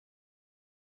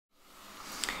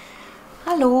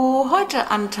Hallo, heute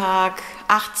an Tag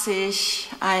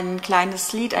 80 ein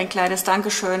kleines Lied, ein kleines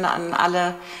Dankeschön an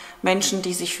alle Menschen,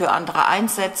 die sich für andere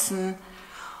einsetzen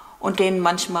und denen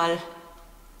manchmal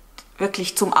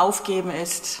wirklich zum Aufgeben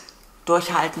ist.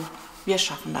 Durchhalten, wir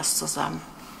schaffen das zusammen.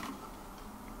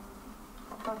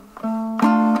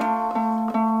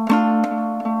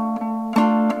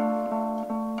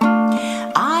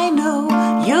 I know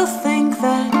you think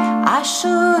that I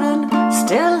shouldn't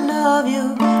still love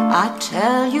you, I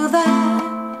tell you that.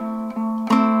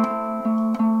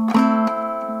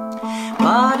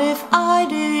 But if I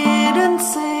didn't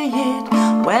say it,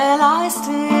 well, I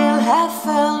still have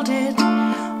felt it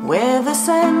with the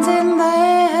sense in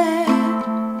there.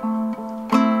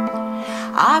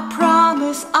 I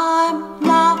promise I'm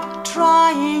not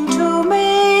trying to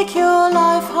make your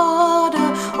life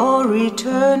harder or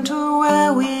return to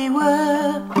where we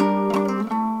were.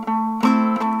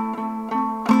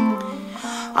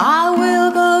 I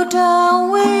will go down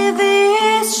with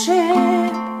this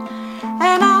ship,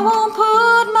 and I won't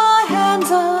put my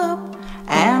hands up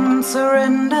and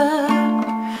surrender.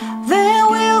 There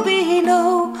will be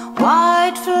no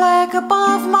white flag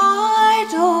above my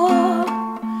door.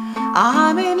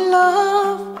 I'm in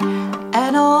love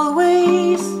and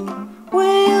always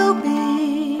will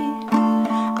be.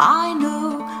 I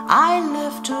know I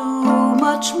left too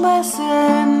much mess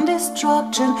and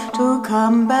destruction to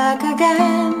come back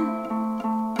again,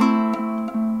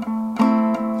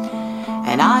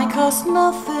 and I cause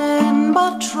nothing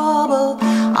but trouble.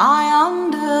 I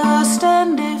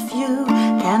understand if you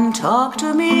can talk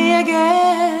to me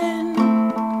again.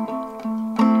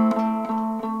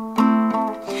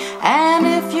 And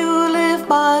if you live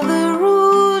by the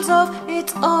rules of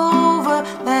it's over,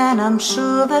 then I'm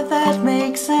sure that that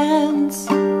makes sense.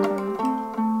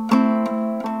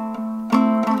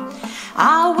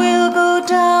 I will go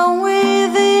down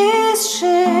with this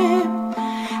ship,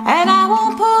 and I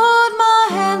won't put my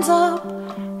hands up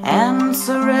and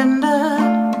surrender.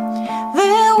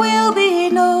 There will be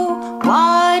no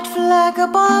white flag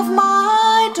above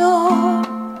my door.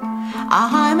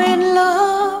 I'm in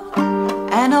love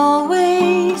and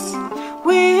always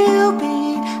will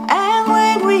be. And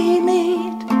when we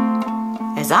meet,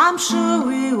 as I'm sure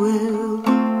we will,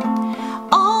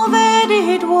 all that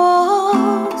it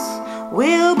was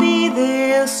will be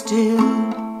there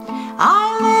still.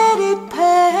 I let it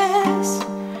pass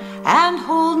and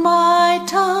hold my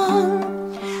tongue,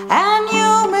 and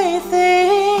you may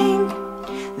think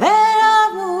that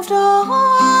I've moved on.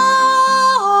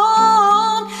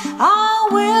 I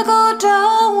will go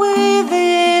down with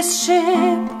this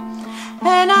ship,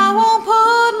 and I won't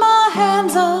put my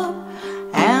hands up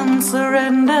and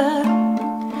surrender.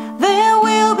 There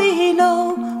will be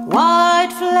no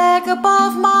white flag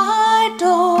above my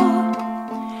door.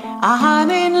 I'm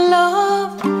in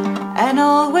love and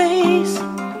always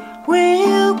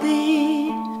will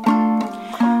be.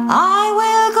 I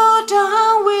will go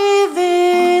down with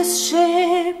this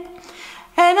ship,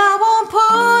 and I won't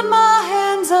put my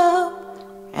hands up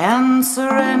and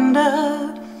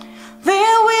surrender.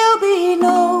 There will be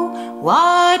no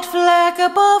white flag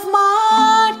above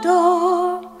my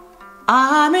door.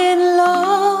 I'm in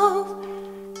love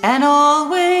and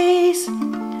always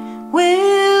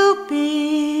will